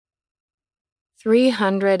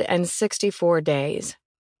364 days.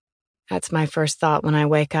 That's my first thought when I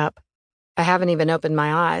wake up. I haven't even opened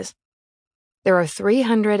my eyes. There are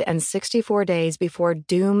 364 days before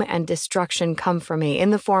doom and destruction come for me in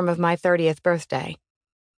the form of my 30th birthday.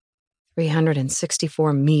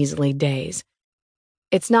 364 measly days.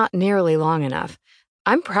 It's not nearly long enough.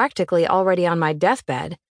 I'm practically already on my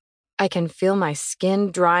deathbed. I can feel my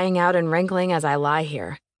skin drying out and wrinkling as I lie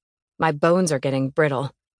here. My bones are getting brittle.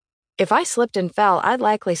 If I slipped and fell, I'd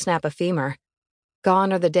likely snap a femur.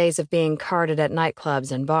 Gone are the days of being carded at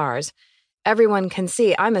nightclubs and bars. Everyone can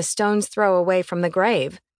see I'm a stone's throw away from the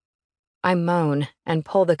grave. I moan and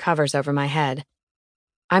pull the covers over my head.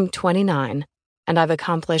 I'm 29, and I've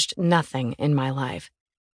accomplished nothing in my life.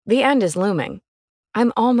 The end is looming.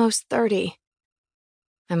 I'm almost 30.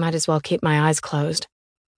 I might as well keep my eyes closed.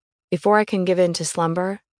 Before I can give in to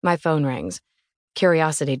slumber, my phone rings.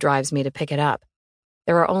 Curiosity drives me to pick it up.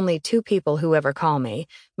 There are only two people who ever call me,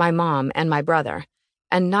 my mom and my brother,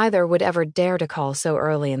 and neither would ever dare to call so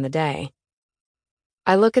early in the day.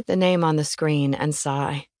 I look at the name on the screen and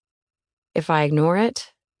sigh. If I ignore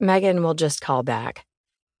it, Megan will just call back.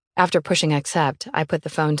 After pushing accept, I put the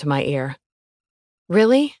phone to my ear.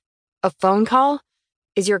 Really? A phone call?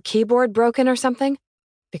 Is your keyboard broken or something?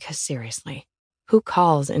 Because seriously, who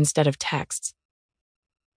calls instead of texts?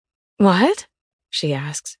 What? She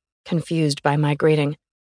asks, confused by my greeting.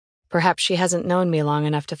 Perhaps she hasn't known me long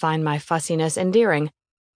enough to find my fussiness endearing.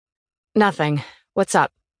 Nothing. What's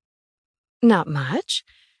up? Not much.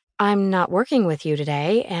 I'm not working with you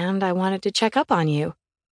today, and I wanted to check up on you.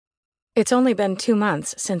 It's only been 2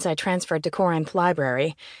 months since I transferred to Corinth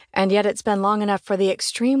Library, and yet it's been long enough for the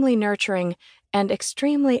extremely nurturing and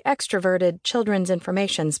extremely extroverted children's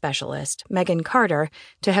information specialist, Megan Carter,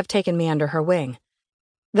 to have taken me under her wing.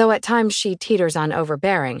 Though at times she teeters on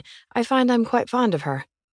overbearing, I find I'm quite fond of her.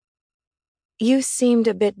 You seemed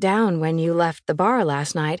a bit down when you left the bar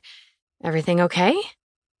last night. Everything okay?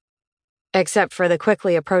 Except for the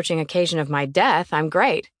quickly approaching occasion of my death, I'm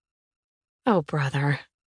great. Oh, brother.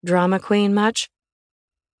 Drama queen much?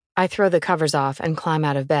 I throw the covers off and climb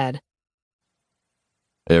out of bed.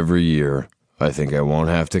 Every year, I think I won't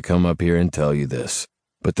have to come up here and tell you this.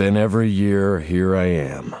 But then every year, here I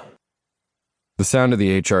am. The sound of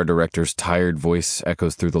the HR director's tired voice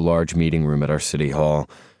echoes through the large meeting room at our city hall.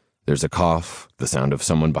 There's a cough, the sound of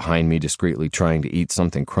someone behind me discreetly trying to eat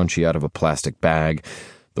something crunchy out of a plastic bag,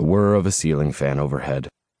 the whir of a ceiling fan overhead.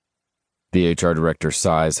 The HR director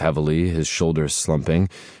sighs heavily, his shoulders slumping,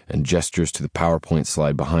 and gestures to the PowerPoint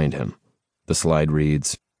slide behind him. The slide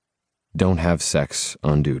reads, "Don't have sex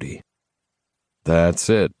on duty." "That's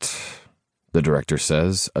it," the director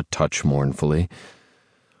says, a touch mournfully.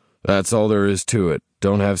 "That's all there is to it.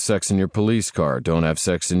 Don't have sex in your police car. Don't have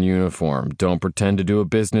sex in uniform. Don't pretend to do a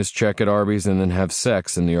business check at Arby's and then have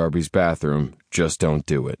sex in the Arby's bathroom. Just don't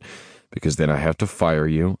do it. Because then I have to fire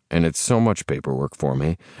you, and it's so much paperwork for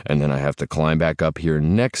me, and then I have to climb back up here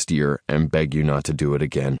next year and beg you not to do it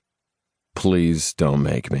again. Please don't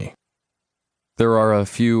make me." There are a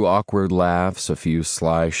few awkward laughs, a few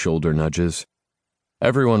sly shoulder nudges.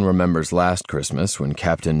 Everyone remembers last Christmas when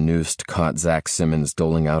Captain Noost caught Zach Simmons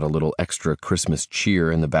doling out a little extra Christmas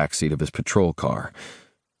cheer in the backseat of his patrol car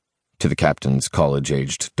to the captain's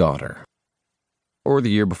college-aged daughter. Or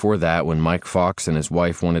the year before that when Mike Fox and his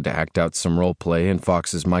wife wanted to act out some role play and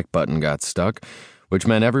Fox's mic button got stuck, which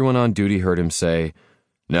meant everyone on duty heard him say,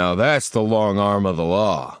 "Now that's the long arm of the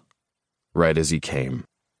law," right as he came.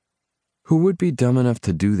 Who would be dumb enough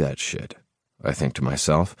to do that shit? I think to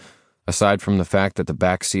myself. Aside from the fact that the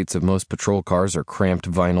back seats of most patrol cars are cramped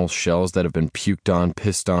vinyl shells that have been puked on,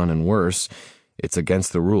 pissed on, and worse, it's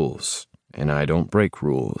against the rules, and I don't break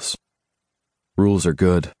rules. Rules are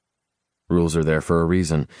good. Rules are there for a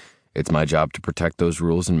reason. It's my job to protect those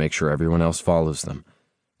rules and make sure everyone else follows them.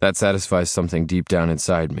 That satisfies something deep down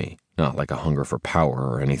inside me, not like a hunger for power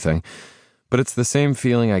or anything, but it's the same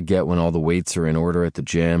feeling I get when all the weights are in order at the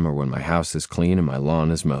gym or when my house is clean and my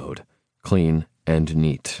lawn is mowed. Clean and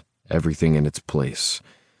neat. Everything in its place.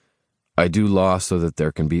 I do law so that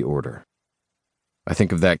there can be order. I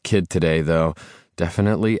think of that kid today, though,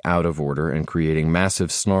 definitely out of order and creating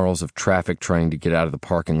massive snarls of traffic trying to get out of the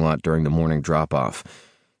parking lot during the morning drop-off.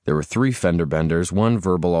 There were 3 fender benders, 1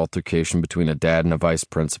 verbal altercation between a dad and a vice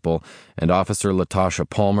principal, and Officer Latasha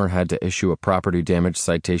Palmer had to issue a property damage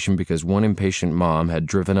citation because one impatient mom had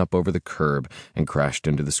driven up over the curb and crashed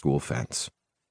into the school fence.